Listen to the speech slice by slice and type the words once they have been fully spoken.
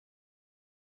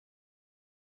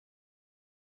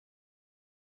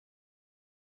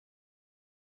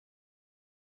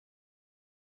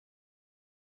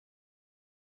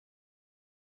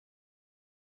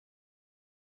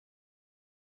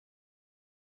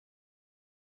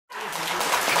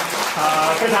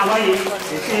非常欢迎，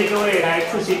也谢谢各位来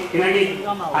出席今天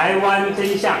台湾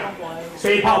真相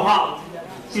吹泡泡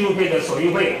纪录片的首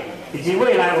映会，以及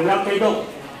未来我们要推动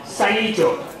319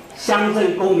乡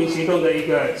镇公民行动的一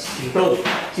个启动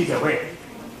记者会。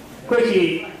过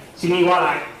去几年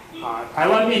来，台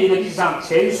湾面临的历史上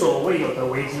前所未有的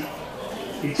危机。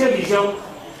在政治上，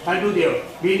咱拄到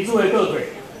民主的倒退，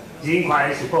人权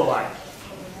的是破坏；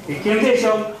在经济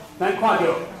上，咱看到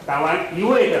台湾一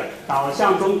味的倒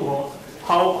向中国，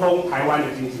掏空台湾的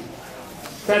经济。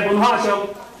在文化上，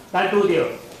咱拄到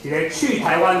一个去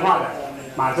台湾化的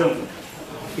马政府；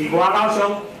在外交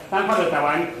上，咱看到台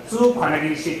湾主权的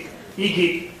意识以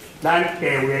及咱地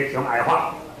位的向矮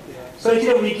化。所以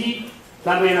这个危机，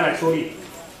咱要来处理。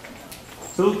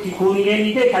从去年的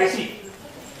年底开始，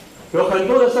有很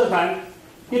多的社团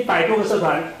，100多个社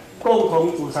团共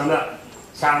同组成的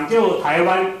抢救台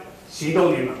湾行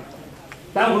动联盟。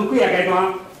咱分几个阶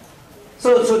段，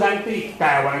做出咱对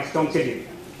台湾的一种责任。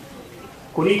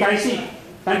去年开始，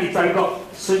咱伫全国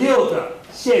16个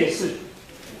县市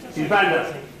举办了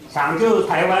抢救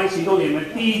台湾行动联盟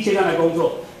第1阶段的工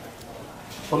作。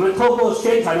我们透过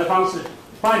宣传的方式，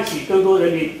唤起更多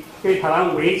人民对台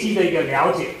湾危机的一个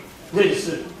了解、认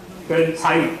识跟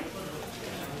参与。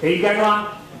第一阶段，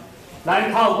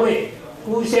咱透过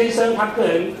辜先生他个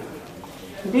人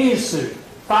历史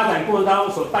发展过程当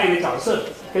中所扮演的角色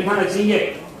跟他的经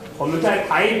验，我们在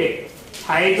台北、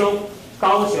台中、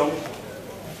高雄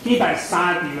举办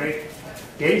3个的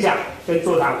演讲跟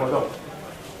座谈活动。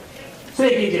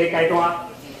最近一个阶段，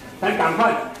咱赶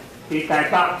快在台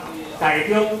北、台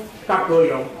中、甲高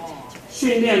雄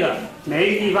训练了每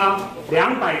一个地方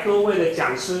200多位的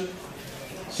讲师，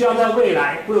希望在未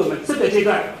来为我们这个阶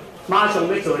段马上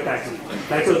要做的代志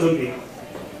来做准备。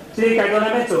这个阶段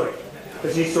咱要做的，就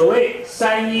是所谓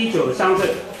319乡镇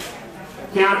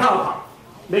行透透，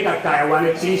要甲台湾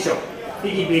的真相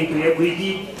以及面对的危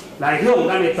机来向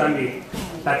咱的全民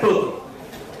来报告、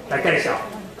来介绍，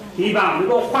希望能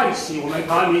够唤起我们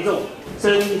台湾民众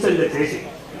真正的觉醒。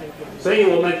所以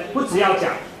我们不只要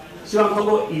讲，希望通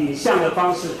过影像的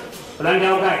方式来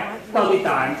了解到底台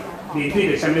湾面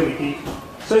对的什么危机。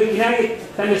所以今天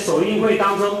在这首映会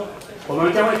当中，我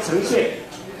们将会呈现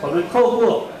我们透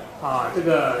过这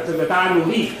个大家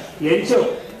努力研究，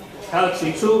还有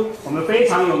取出我们非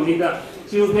常有名的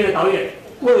纪录片的导演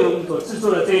为我们所制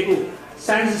作的这一部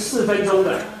34分钟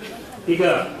的一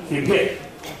个影片。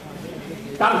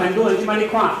当很多人去帮你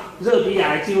看热比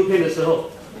亚的纪录片的时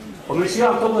候，我们希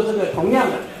望通过这个同样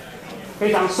的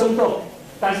非常生动，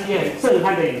但是也很震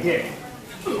撼的影片，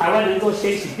台湾能够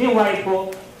掀起另外一波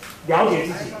了解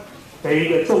自己的一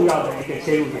个重要的一个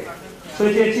切入点。所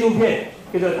以这些纪录片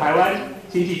叫做台湾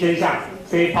经济真相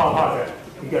吹泡泡的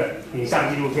一个影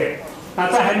像纪录片。那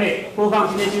在还没播放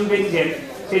今天纪录片之前，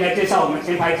先来介绍我们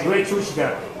前排几位出席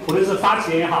的，无论是发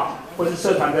起人也好，或是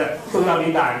社团的重要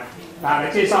领导人，来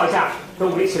介绍一下，跟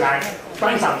我们一起来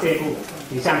观赏这部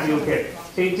影像纪录片。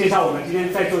先介绍我们今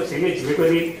天在座前面几位贵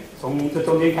宾，从这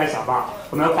中间开始好不好？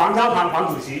我们黄昭堂黄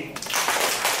主席，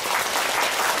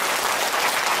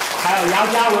还有姚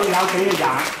嘉文姚前院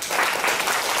长，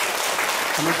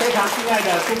我们非常敬爱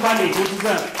的朱冠礼朱执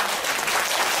政，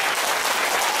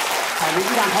民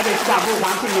进党台北市党部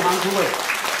黄庆明黄主委，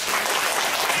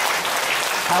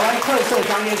台湾特色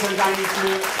张业生张医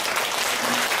师，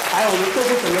还有我们这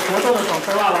次整个活动的总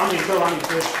策划王美琇王女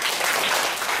士。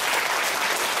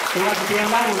另外这边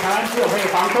湾舞台湾居委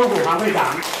会黄东虎黄会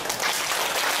长，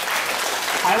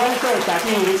台湾社贾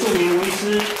静吴树明吴医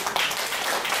师，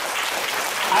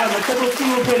还有我们这部纪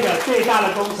录片的最大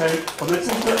的功臣，我们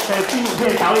制作的纪录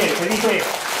片导演陈丽贵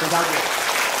陈小姐，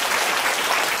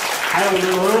还有我们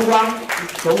罗荣光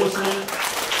罗牧师，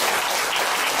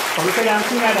我们非常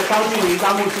敬爱的高俊林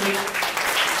高牧师，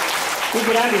以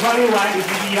及咱立法委员以及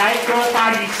未来各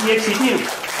大理事的市长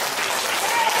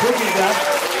胡启哲。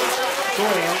各位，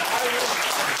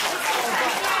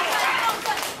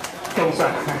总算，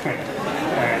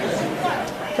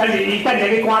但是伊等下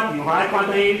去赶场哈，看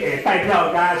对代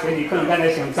票加选举可能咱来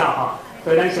先照哈，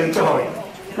所以咱先做好。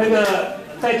那个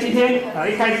在今天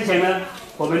一开之前呢，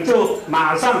我们就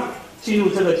马上进入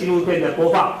这个纪录片的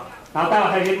播放，然后待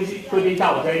会还有一些贵宾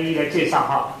到，我再一一来介绍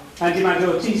哈。那基本上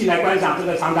就静静来观赏这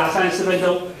个长达34分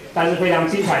钟，但是非常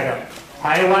精彩的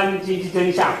台湾经济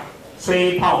真相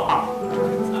吹泡泡。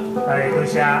多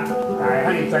谢，来，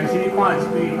和你专心去看这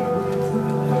部，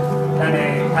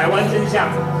台湾真相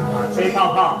吹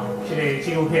泡泡这个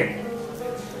纪录片。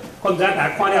我唔知大家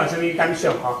看了有啥物感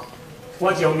想吼？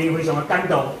我一方面非常的感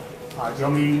动，一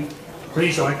方面非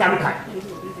常的感慨。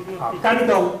感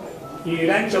动，因为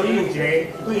咱终于有一个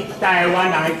对台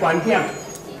湾人的观点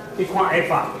去看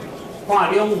F，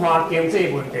看两化经济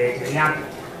问题的影片。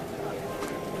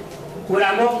有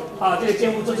人讲，这个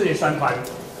政府做这个宣传，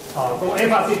讲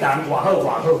FRC 台湾偌好偌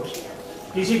好。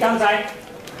其实刚才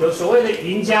有所谓的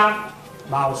赢家、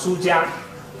冇输家，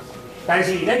但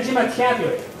是咱即摆听到的、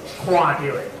看到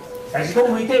的，但是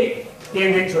讲媒体呈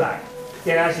现出来，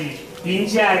定然是赢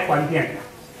家的观点，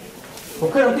有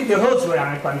可能得到好处的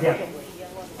人的观点。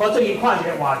我最近看一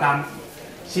个活动，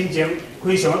心情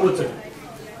非常的郁卒。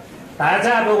大家知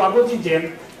影无偌久之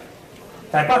前，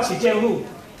台北市政府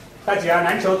甲一个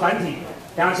篮球团体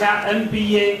邀请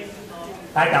NBA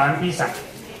来台湾比赛，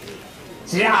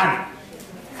一个案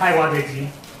开偌济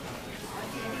钱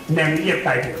，2亿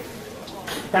台币，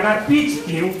敢若比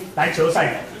一场篮球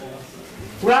赛。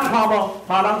有人看无？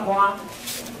无人看。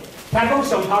听讲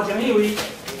上头前迄位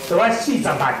就要40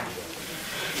万。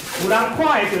有人看会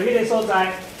到迄个所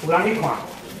在，有人去看，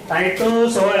但是多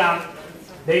数的人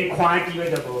连看的机会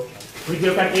都无，为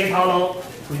着家己的头路，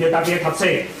为着家己的读册，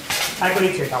爱搁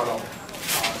去找头路。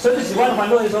所以这是阮烦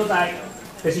恼的所在，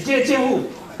就是这个政府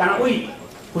敢若为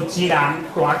有钱人、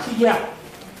大企业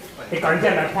的观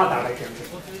点来看待来政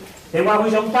策。另外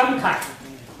非常感慨，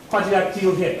看这个纪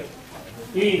录片，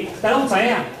因为大家拢知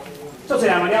影，足侪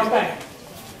人嘛了解。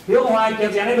两岸的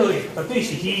经济安尼落去，绝对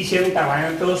是牺牲台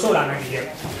湾多数人的利益。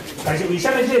但是为什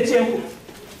么这个政府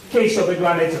继续要搁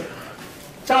安尼做？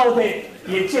到底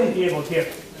伊的政治的目的，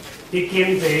伊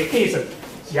经济的计算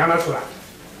是安怎出来？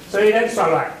所以咱刷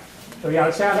来就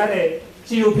邀请咱的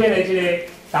纪录片的这个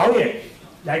导演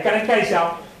来跟咱介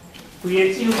绍规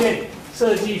个纪录片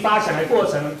设计发想的过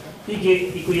程，以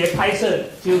及伊规个拍摄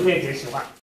纪录片的想法。